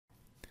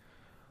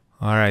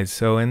Alright,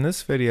 so in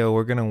this video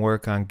we're going to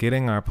work on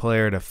getting our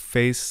player to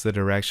face the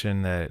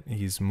direction that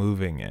he's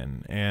moving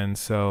in. And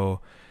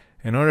so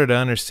in order to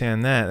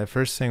understand that, the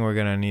first thing we're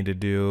going to need to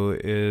do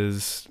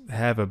is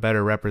have a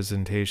better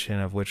representation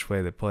of which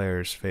way the player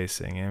is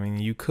facing. I mean,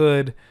 you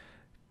could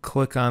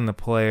click on the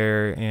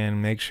player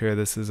and make sure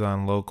this is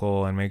on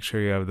local and make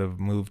sure you have the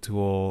move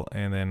tool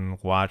and then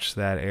watch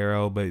that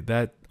arrow, but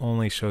that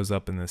only shows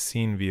up in the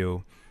scene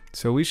view.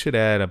 So we should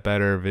add a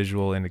better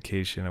visual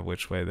indication of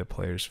which way the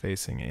player's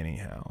facing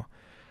anyhow.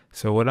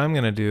 So what I'm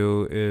going to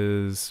do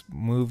is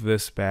move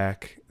this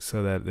back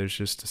so that there's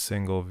just a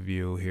single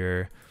view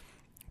here.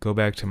 Go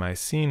back to my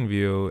scene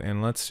view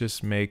and let's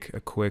just make a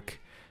quick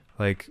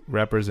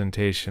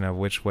representation of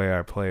which way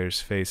our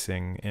player's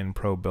facing in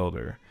Pro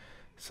Builder.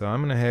 So I'm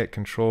going to hit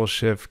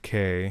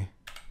Control-Shift-K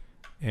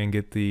and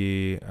get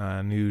the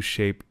new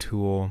shape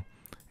tool,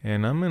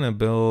 and I'm going to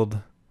build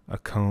a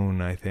cone,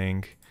 I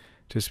think,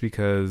 just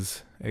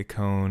because a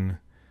cone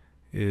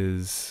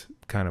is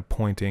kind of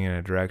pointing in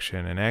a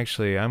direction. And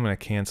actually, I'm going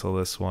to cancel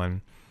this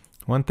one.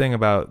 One thing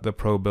about the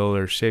Pro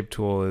Builder shape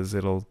tool is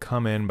it'll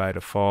come in by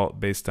default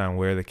based on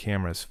where the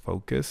camera is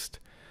focused.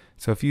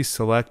 So if you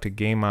select a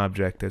game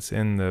object that's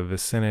in the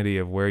vicinity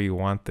of where you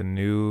want the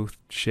new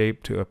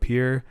shape to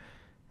appear,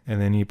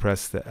 and then you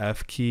press the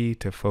F key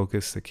to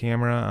focus the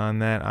camera on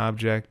that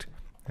object,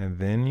 and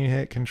then you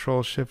hit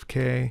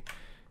Control-Shift-K,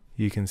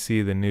 you can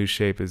see the new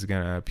shape is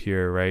going to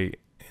appear right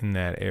in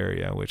that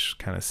area, which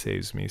kind of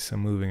saves me some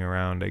moving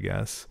around, I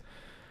guess.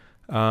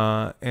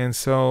 And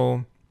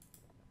so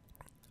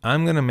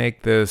I'm going to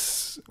make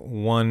this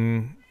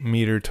 1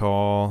 meter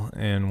tall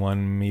and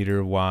 1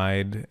 meter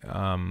wide,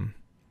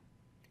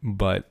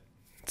 but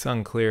it's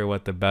unclear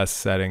what the best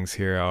settings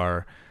here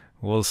are.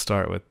 We'll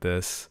start with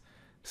this.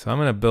 So I'm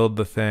going to build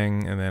the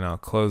thing and then I'll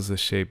close the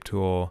shape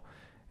tool,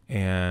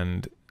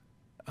 and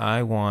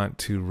I want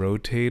to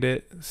rotate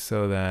it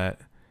so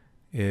that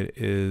it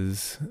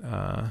is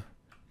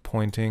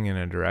pointing in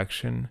a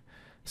direction.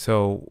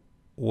 So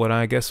what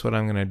I'm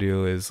going to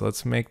do is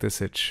let's make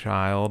this a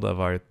child of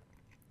our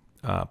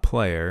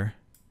player.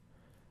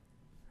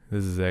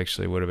 This is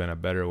actually would have been a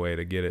better way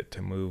to get it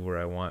to move where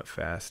I want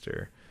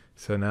faster.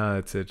 So now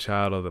it's a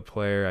child of the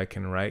player. I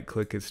can right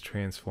click its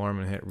transform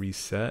and hit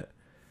reset,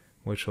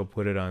 which will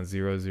put it on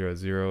 0, 0,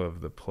 0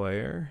 of the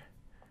player.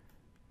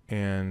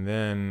 And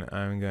then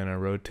I'm going to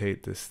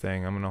rotate this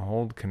thing. I'm going to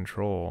hold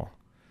control.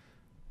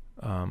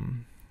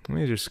 Let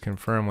me just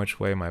confirm which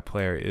way my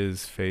player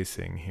is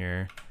facing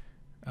here.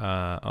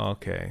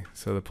 Okay,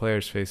 so the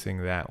player's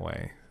facing that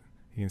way.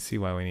 You can see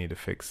why we need to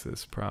fix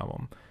this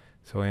problem.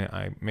 So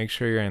I make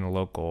sure you're in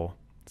local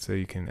so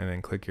you can, and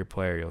then click your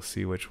player, you'll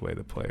see which way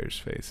the player's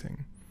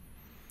facing.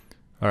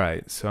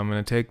 Alright, so I'm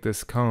going to take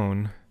this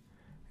cone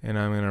and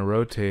I'm going to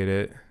rotate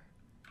it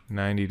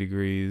 90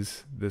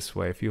 degrees this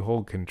way. If you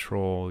hold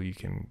control, you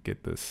can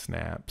get the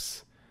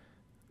snaps.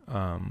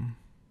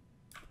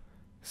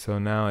 So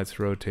now it's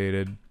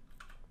rotated.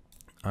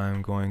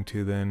 I'm going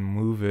to then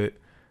move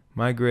it.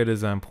 My grid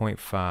is on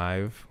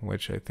 0.5,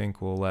 which I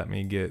think will let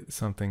me get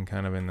something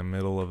kind of in the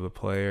middle of the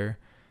player.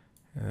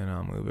 And then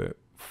I'll move it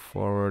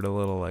forward a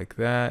little like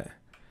that.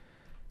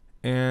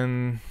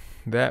 And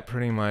that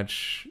pretty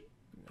much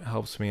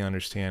helps me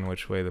understand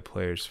which way the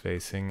player's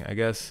facing. I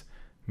guess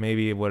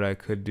maybe what I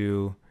could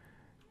do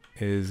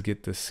is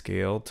get the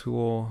scale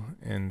tool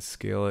and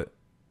scale it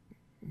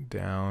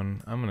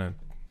down.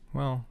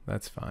 Well,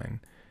 that's fine.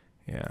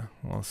 Yeah,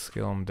 we'll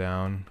scale them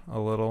down a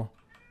little.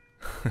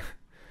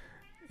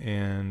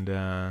 And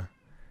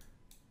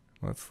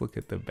let's look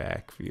at the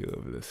back view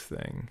of this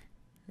thing.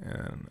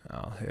 And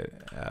I'll hit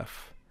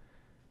F.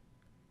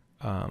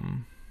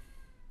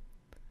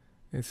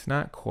 It's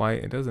not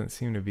quite, it doesn't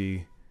seem to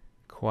be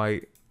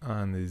quite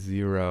on the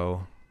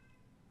 0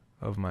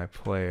 of my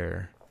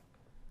player.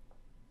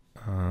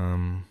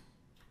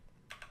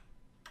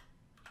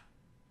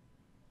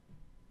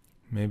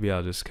 Maybe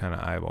I'll just kind of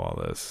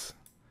eyeball this.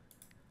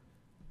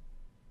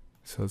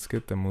 So let's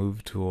get the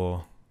move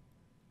tool,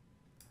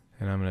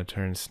 and I'm going to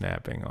turn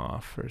snapping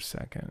off for a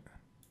second.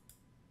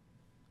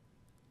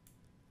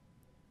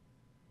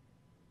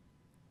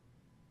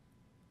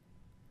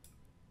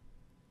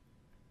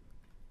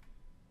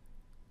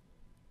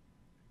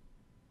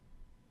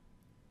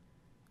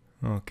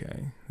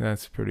 Okay,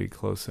 that's pretty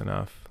close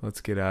enough.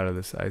 Let's get out of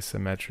this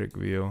isometric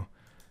view.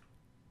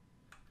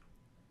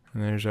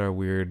 And there's our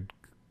weird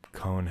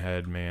cone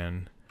head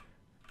man.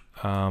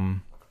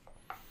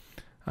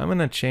 I'm going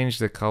to change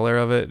the color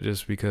of it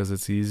just because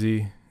it's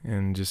easy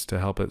and just to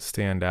help it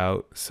stand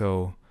out.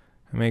 So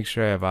I make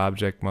sure I have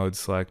object mode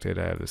selected.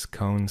 I have this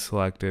cone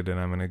selected, and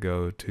I'm going to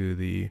go to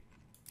the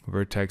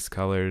vertex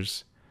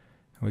colors.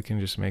 We can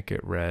just make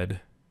it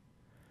red.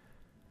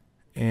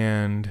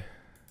 And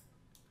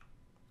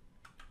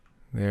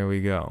there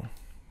we go.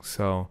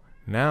 So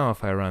now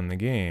if I run the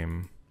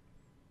game,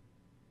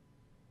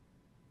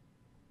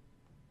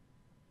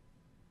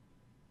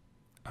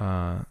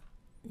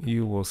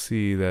 you will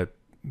see that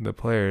the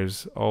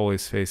player's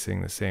always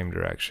facing the same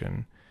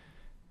direction.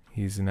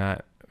 He's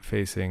not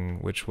facing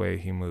which way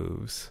he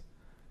moves.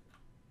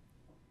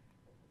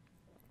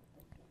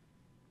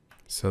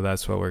 So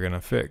that's what we're going to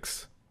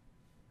fix.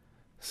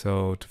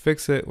 So to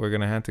fix it, we're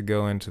going to have to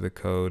go into the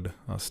code.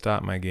 I'll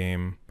stop my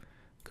game,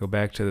 go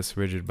back to this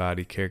rigid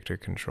body character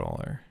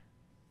controller.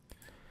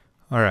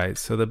 Alright,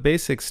 so the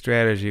basic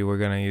strategy we're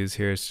going to use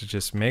here is to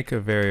just make a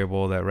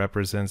variable that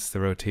represents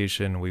the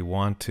rotation we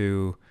want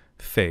to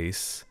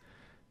face.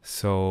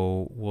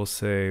 So we'll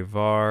say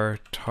var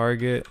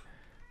target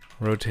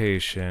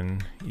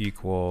rotation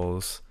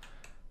equals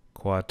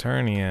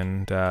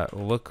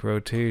quaternion.look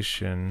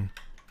rotation,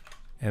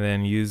 and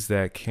then use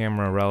that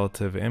camera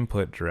relative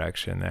input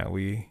direction that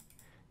we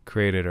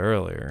created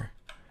earlier.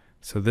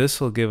 So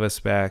this will give us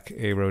back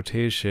a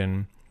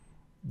rotation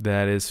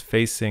that is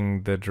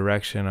facing the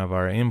direction of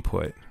our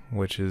input,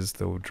 which is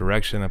the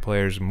direction the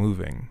player's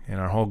moving. And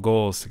our whole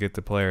goal is to get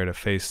the player to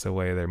face the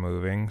way they're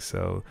moving.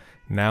 So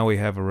now we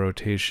have a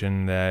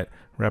rotation that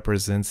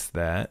represents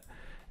that.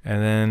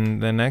 And then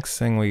the next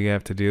thing we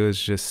have to do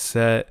is just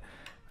set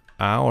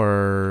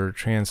our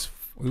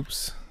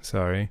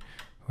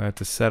we have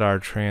to set our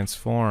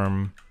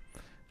transform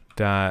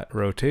dot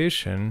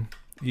rotation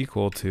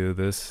equal to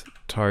this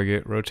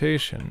target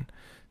rotation.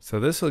 So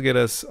this will get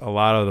us a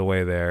lot of the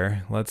way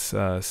there. Let's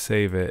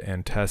save it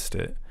and test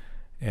it,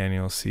 and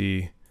you'll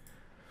see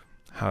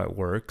how it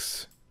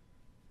works.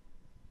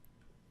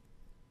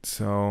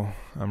 So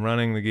I'm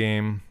running the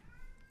game,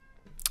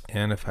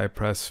 and if I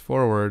press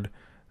forward,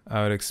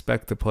 I would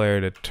expect the player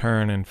to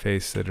turn and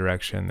face the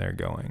direction they're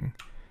going.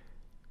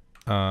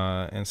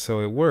 And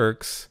so it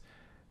works,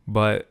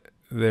 but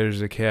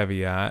there's a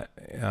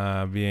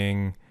caveat,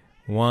 being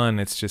one,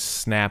 it's just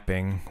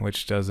snapping,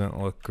 which doesn't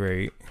look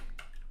great.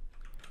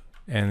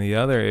 And the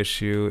other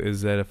issue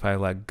is that if I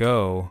let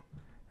go,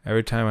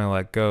 every time I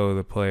let go,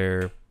 the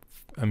player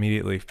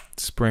immediately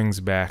springs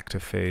back to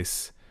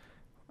face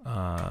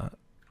a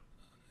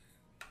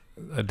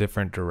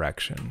different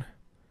direction.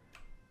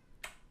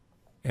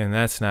 And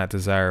that's not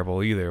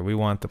desirable either. We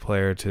want the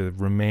player to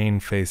remain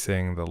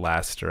facing the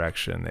last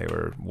direction they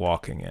were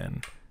walking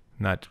in,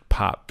 not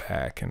pop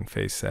back and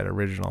face that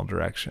original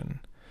direction.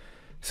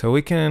 So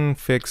we can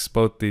fix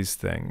both these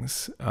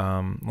things.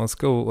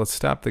 Let's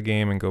stop the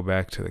game and go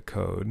back to the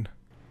code.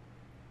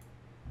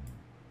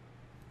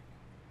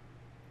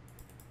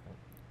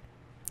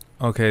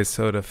 Okay,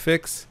 so to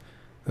fix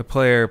the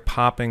player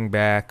popping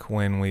back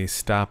when we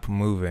stop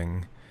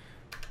moving,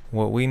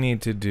 what we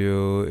need to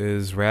do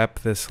is wrap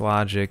this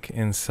logic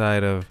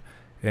inside of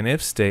an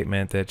if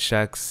statement that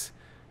checks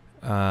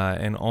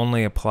and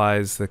only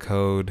applies the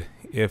code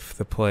if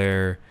the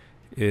player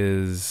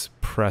is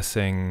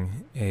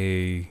pressing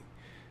a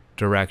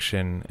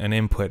direction, an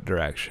input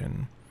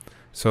direction.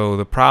 So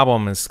the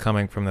problem is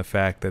coming from the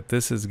fact that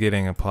this is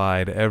getting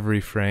applied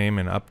every frame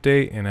and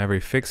update and every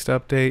fixed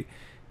update,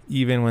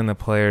 even when the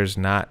player's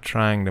not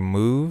trying to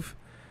move,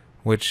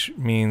 which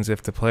means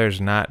if the player's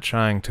not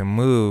trying to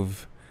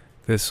move,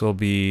 this will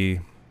be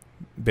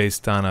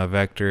based on a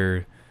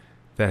vector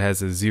that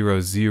has a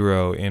 0,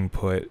 0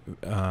 input,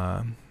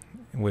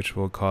 which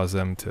will cause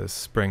them to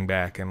spring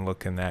back and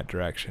look in that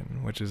direction,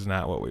 which is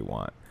not what we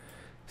want.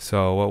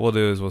 So what we'll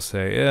do is we'll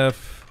say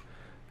if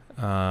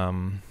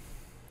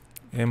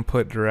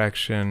input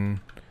direction,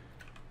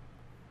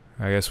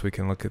 I guess we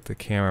can look at the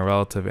camera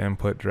relative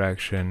input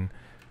direction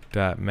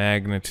dot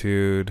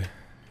magnitude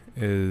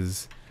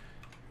is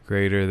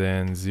greater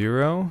than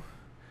 0.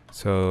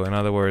 So in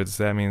other words,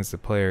 that means the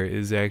player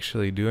is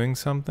actually doing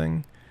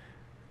something.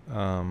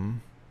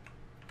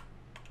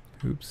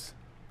 Oops.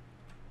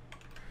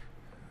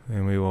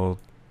 And we will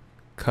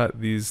cut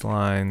these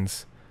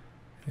lines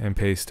and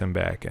paste them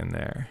back in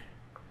there.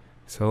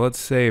 So let's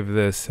save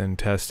this and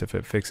test if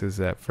it fixes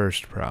that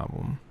first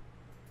problem.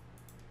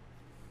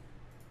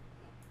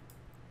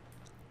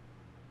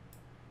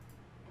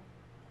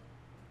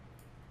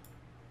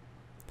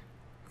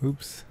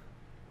 Oops.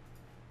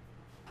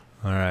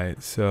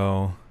 Alright,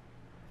 so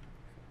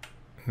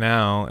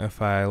now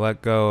if I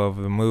let go of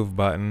the move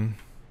button,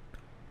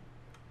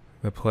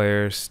 the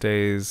player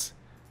stays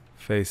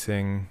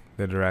facing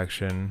the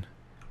direction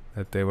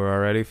that they were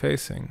already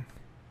facing.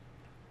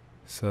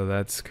 So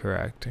that's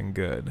correct and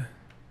good.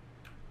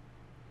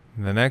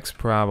 The next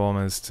problem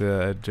is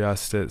to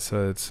adjust it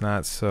so it's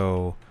not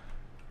so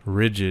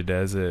rigid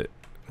as it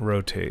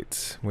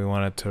rotates. We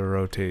want it to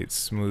rotate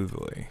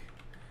smoothly.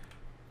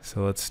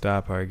 So let's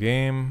stop our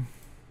game,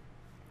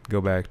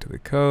 go back to the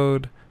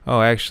code.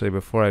 Oh, actually,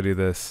 before I do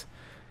this,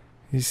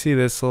 you see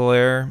this little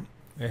error?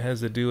 It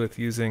has to do with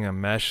using a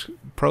mesh.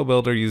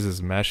 ProBuilder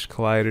uses mesh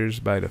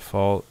colliders by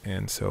default,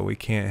 and so we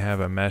can't have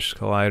a mesh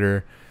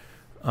collider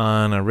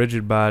on a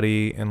rigid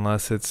body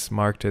unless it's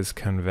marked as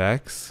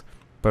convex.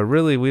 But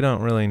really, we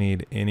don't really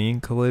need any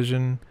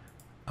collision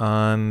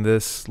on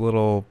this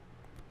little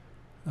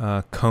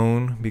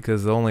cone,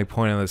 because the only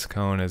point of this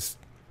cone is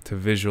to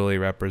visually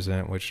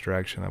represent which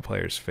direction the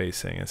player's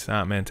facing. It's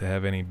not meant to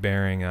have any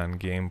bearing on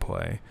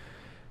gameplay.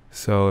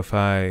 So if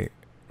I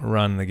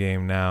run the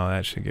game now,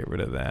 that should get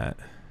rid of that.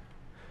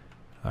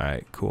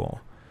 Alright,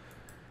 cool.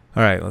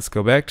 Alright, let's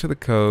go back to the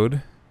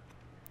code.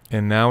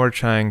 And now we're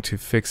trying to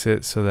fix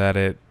it so that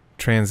it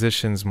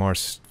transitions more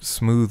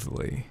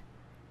smoothly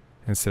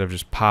instead of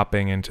just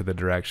popping into the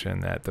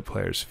direction that the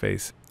player's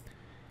face.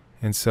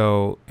 And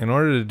so in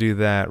order to do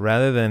that,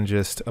 rather than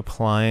just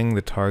applying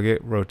the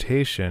target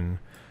rotation,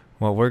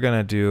 what we're going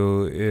to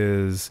do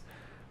is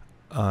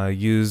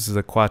use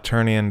the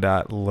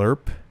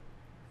quaternion.lerp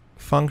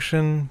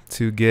function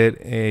to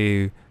get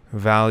a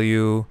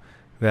value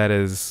that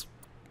is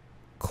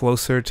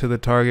closer to the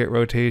target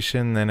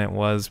rotation than it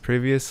was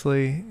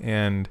previously,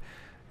 and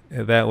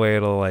that way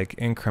it'll like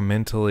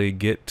incrementally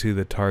get to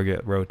the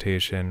target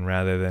rotation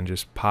rather than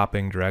just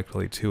popping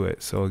directly to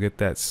it. So we'll get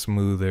that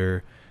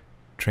smoother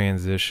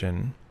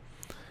transition.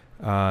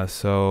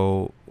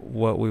 So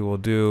what we will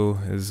do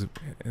is,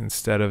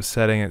 instead of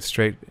setting it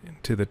straight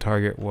to the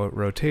target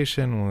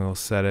rotation, we'll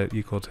set it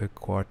equal to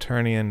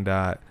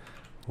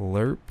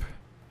quaternion.lerp.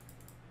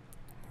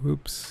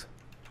 Oops.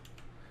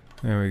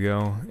 There we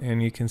go.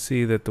 And you can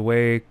see that the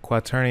way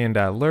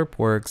quaternion.lerp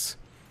works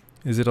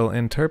is it'll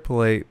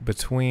interpolate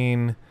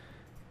between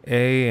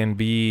A and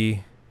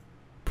B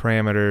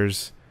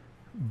parameters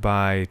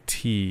by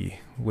T,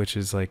 which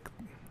is like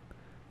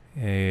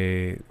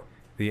the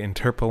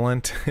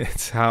interpolant.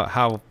 It's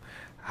how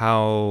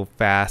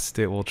fast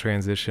it will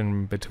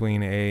transition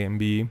between A and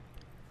B.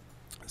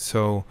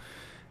 So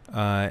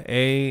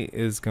A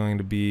is going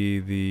to be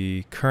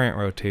the current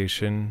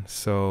rotation,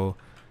 so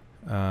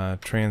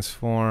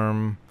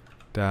transform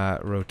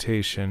dot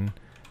rotation.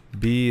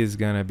 B is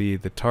going to be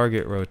the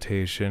target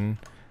rotation,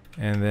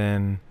 and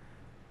then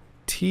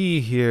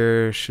T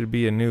here should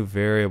be a new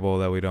variable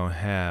that we don't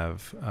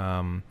have,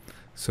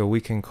 so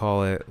we can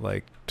call it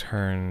like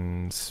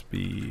turn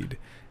speed.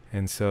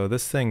 And so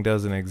this thing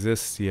doesn't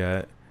exist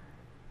yet,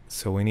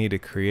 so we need to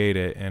create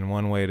it, and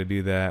one way to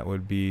do that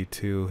would be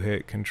to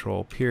hit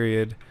Control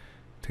period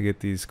to get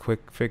these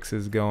quick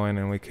fixes going,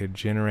 and we could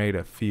generate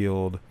a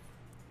field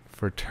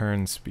for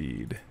turn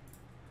speed.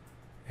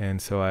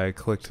 And so I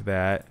clicked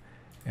that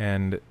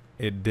and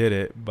it did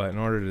it, but in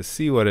order to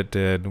see what it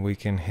did, we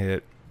can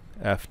hit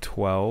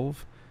F12,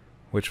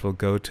 which will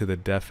go to the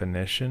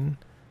definition,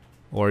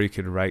 or you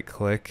could right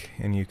click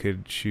and you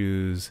could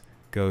choose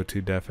go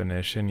to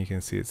definition. You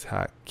can see it's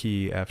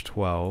hotkey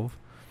F12.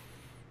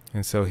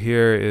 And so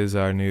here is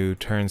our new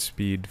turn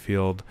speed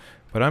field,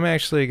 but I'm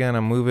actually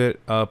gonna move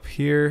it up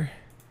here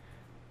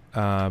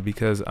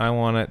because I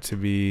want it to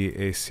be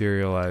a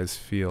serialized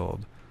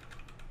field,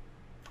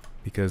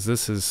 because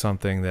this is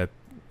something that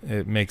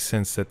it makes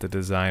sense that the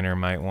designer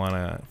might want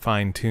to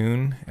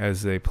fine-tune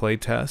as they play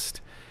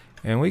test.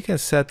 And we can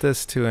set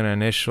this to an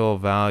initial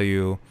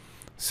value.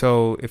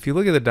 So if you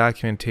look at the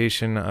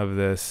documentation of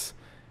this,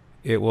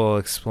 it will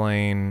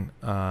explain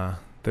the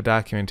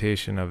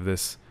documentation of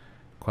this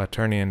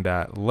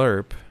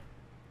quaternion.lerp.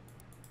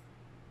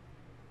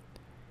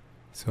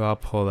 So I'll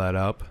pull that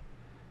up.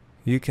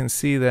 You can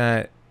see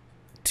that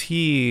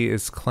T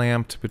is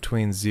clamped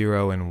between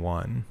 0 and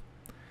 1.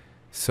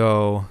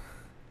 So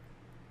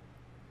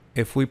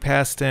if we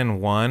passed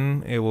in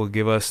 1, it will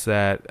give us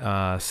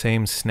that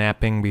same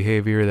snapping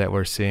behavior that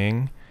we're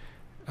seeing.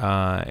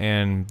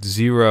 And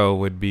 0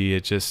 would be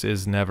it just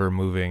is never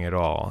moving at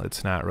all.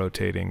 It's not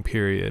rotating,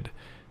 period.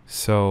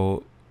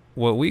 So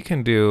what we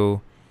can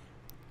do,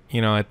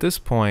 at this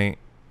point,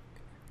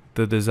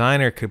 the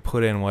designer could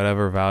put in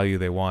whatever value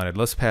they wanted.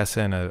 Let's pass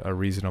in a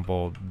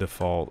reasonable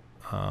default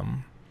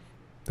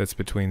that's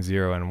between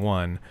 0 and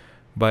 1.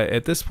 But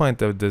at this point,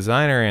 the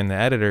designer and the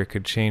editor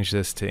could change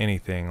this to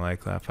anything.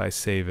 Like if I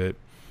save it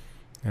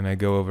and I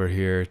go over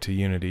here to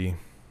Unity,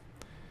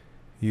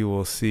 you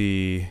will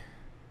see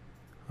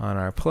on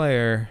our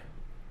player,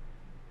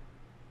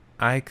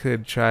 I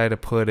could try to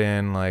put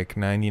in like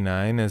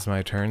 99 as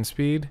my turn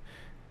speed,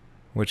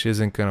 which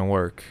isn't going to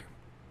work.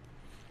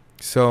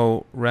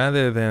 So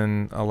rather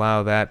than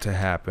allow that to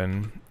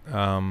happen,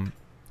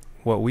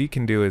 what we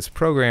can do as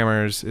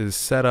programmers is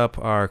set up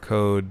our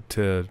code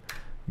to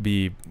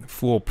be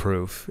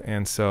foolproof.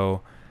 And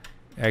so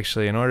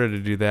actually, in order to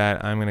do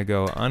that, I'm going to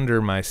go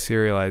under my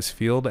serialized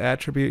field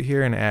attribute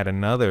here and add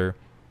another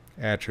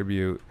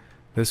attribute.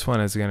 This one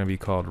is going to be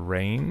called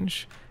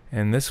range,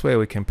 and this way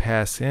we can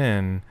pass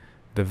in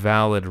the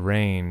valid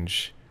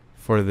range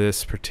for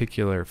this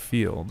particular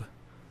field.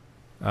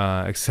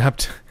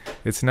 Except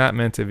it's not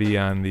meant to be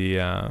on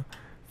the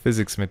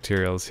physics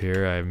materials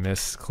here. I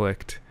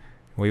misclicked.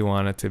 We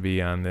want it to be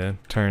on the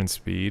turn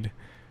speed.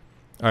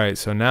 Alright,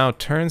 so now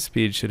turn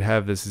speed should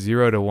have this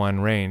 0 to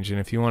 1 range, and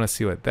if you want to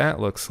see what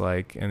that looks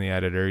like in the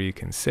editor, you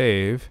can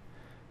save,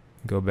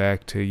 go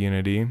back to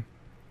Unity.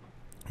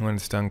 When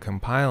it's done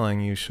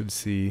compiling, you should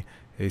see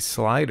a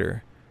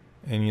slider,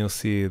 and you'll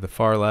see the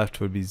far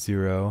left would be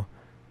 0,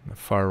 and the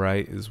far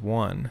right is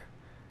 1.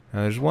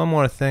 Now there's one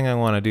more thing I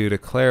want to do to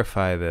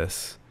clarify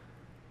this.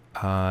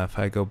 If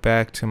I go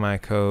back to my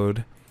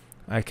code,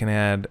 I can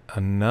add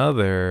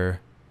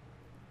another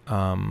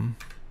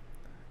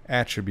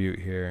attribute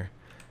here.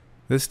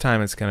 This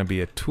time it's going to be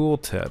a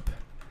tooltip,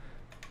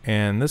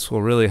 and this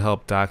will really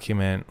help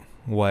document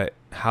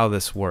how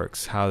this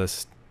works, how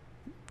this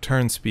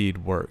turn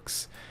speed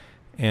works.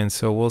 And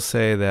so we'll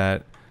say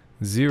that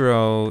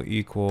 0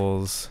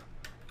 equals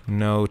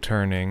no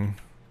turning,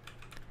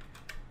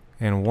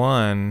 and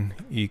 1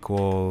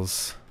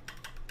 equals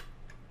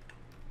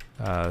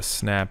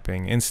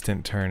snapping,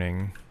 instant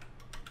turning.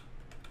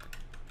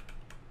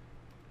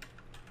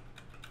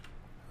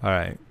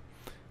 Alright,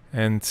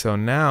 and so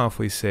now if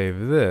we save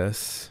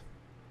this,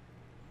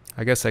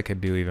 I guess I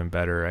could do even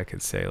better. I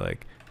could say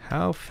like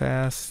how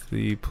fast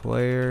the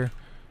player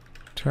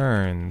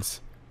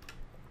turns.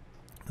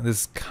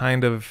 This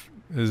kind of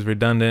is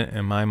redundant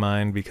in my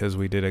mind because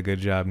we did a good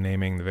job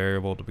naming the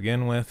variable to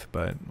begin with,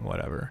 but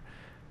whatever.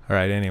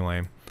 Alright,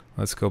 anyway,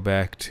 let's go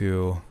back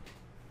to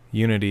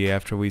Unity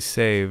after we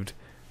saved.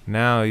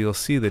 Now you'll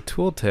see the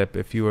tooltip.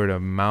 If you were to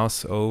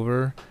mouse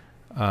over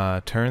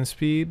turn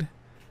speed,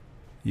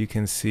 you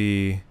can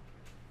see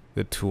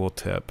the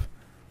tooltip.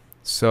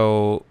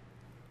 So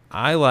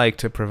I like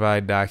to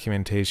provide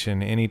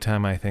documentation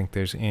anytime I think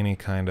there's any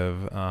kind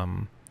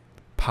of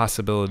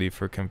possibility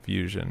for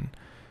confusion.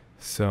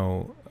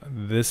 So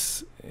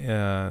this,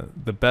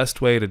 the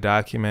best way to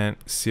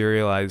document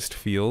serialized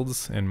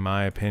fields, in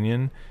my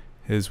opinion,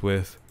 is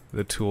with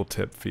the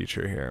tooltip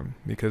feature here,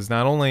 because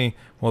not only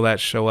will that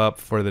show up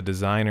for the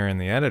designer and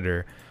the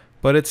editor,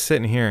 but it's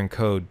sitting here in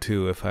code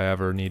too if I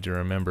ever need to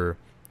remember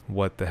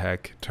what the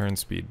heck turn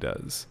speed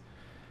does.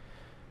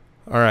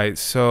 Alright,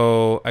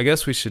 so I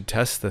guess we should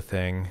test the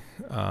thing.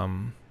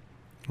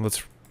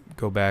 Let's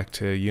go back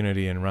to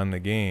Unity and run the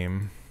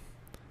game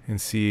and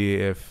see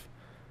if,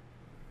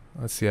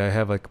 let's see, I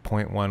have like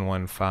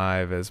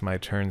 0.115 as my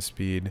turn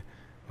speed.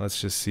 Let's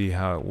just see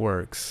how it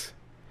works.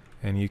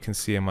 And you can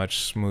see a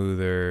much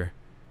smoother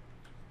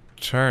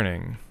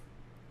turning.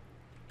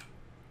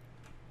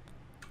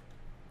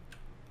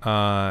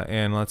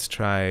 And let's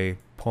try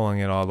pulling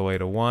it all the way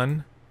to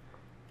 1.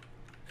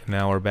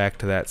 Now we're back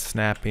to that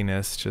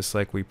snappiness, just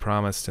like we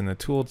promised in the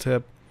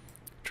tooltip.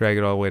 Drag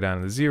it all the way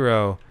down to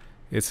 0.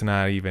 It's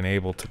not even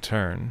able to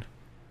turn.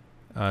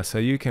 So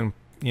you can,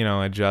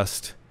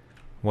 adjust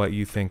what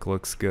you think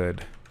looks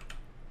good.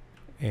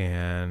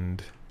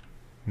 And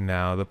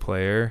now the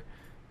player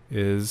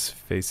is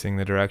facing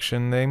the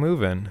direction they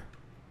move in.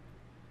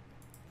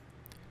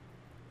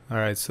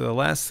 Alright, so the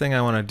last thing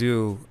I want to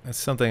do is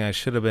something I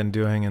should have been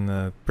doing in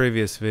the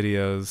previous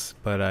videos,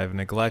 but I've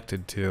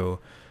neglected to.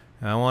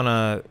 I want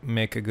to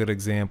make a good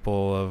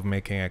example of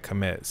making a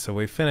commit. So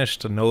we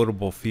finished a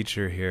notable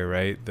feature here,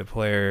 right? The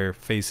player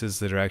faces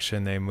the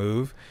direction they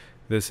move.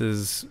 This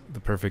is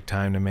the perfect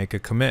time to make a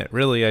commit.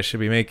 Really, I should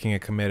be making a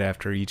commit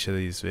after each of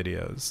these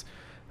videos,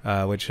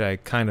 which I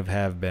kind of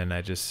have been.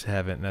 I just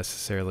haven't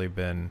necessarily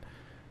been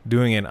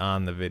doing it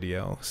on the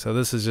video. So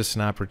this is just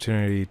an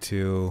opportunity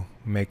to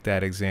make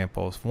that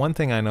example. One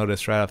thing I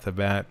noticed right off the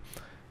bat,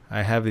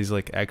 I have these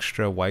like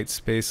extra white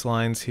space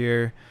lines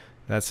here.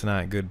 That's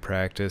not good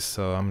practice,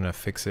 so I'm going to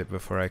fix it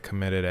before I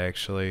commit it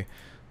actually.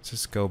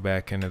 Just go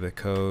back into the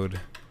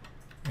code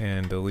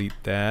and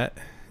delete that.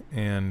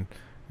 And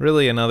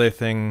really another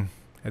thing,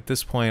 at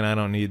this point I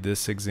don't need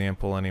this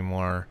example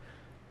anymore.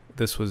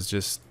 This was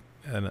just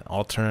an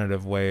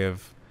alternative way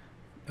of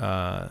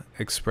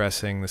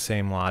expressing the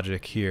same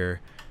logic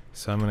here.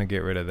 So I'm going to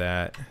get rid of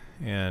that.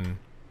 And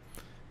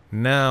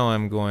now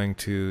I'm going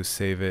to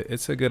save it.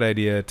 It's a good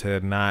idea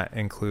to not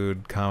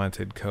include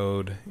commented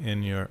code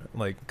in your,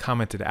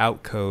 commented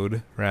out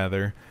code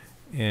rather,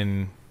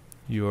 in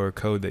your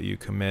code that you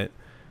commit.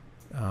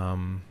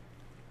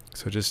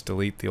 So just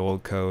delete the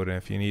old code, and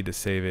if you need to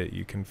save it,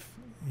 you can,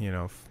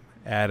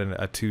 add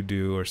a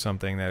to-do or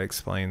something that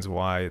explains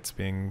why it's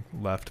being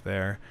left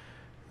there.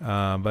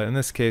 But in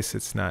this case,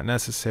 it's not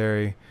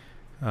necessary.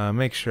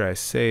 Make sure I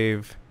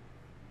save.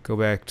 Go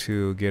back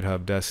to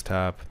GitHub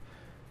Desktop.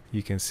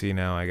 You can see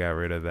now I got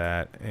rid of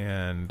that,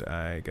 and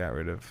I got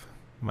rid of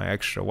my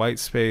extra white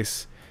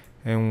space.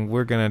 And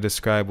we're going to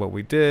describe what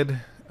we did.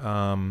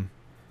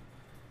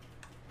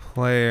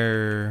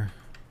 Player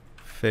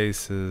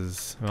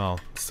faces,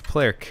 well, it's the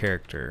player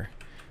character.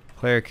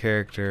 Player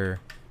character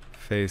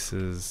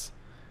faces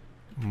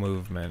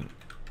movement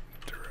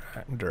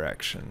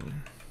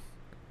direction.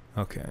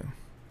 Okay.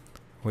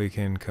 We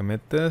can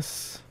commit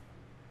this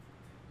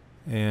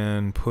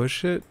and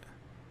push it.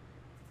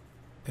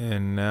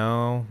 And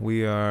now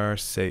we are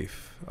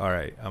safe.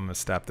 Alright, I'm going to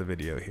stop the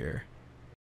video here.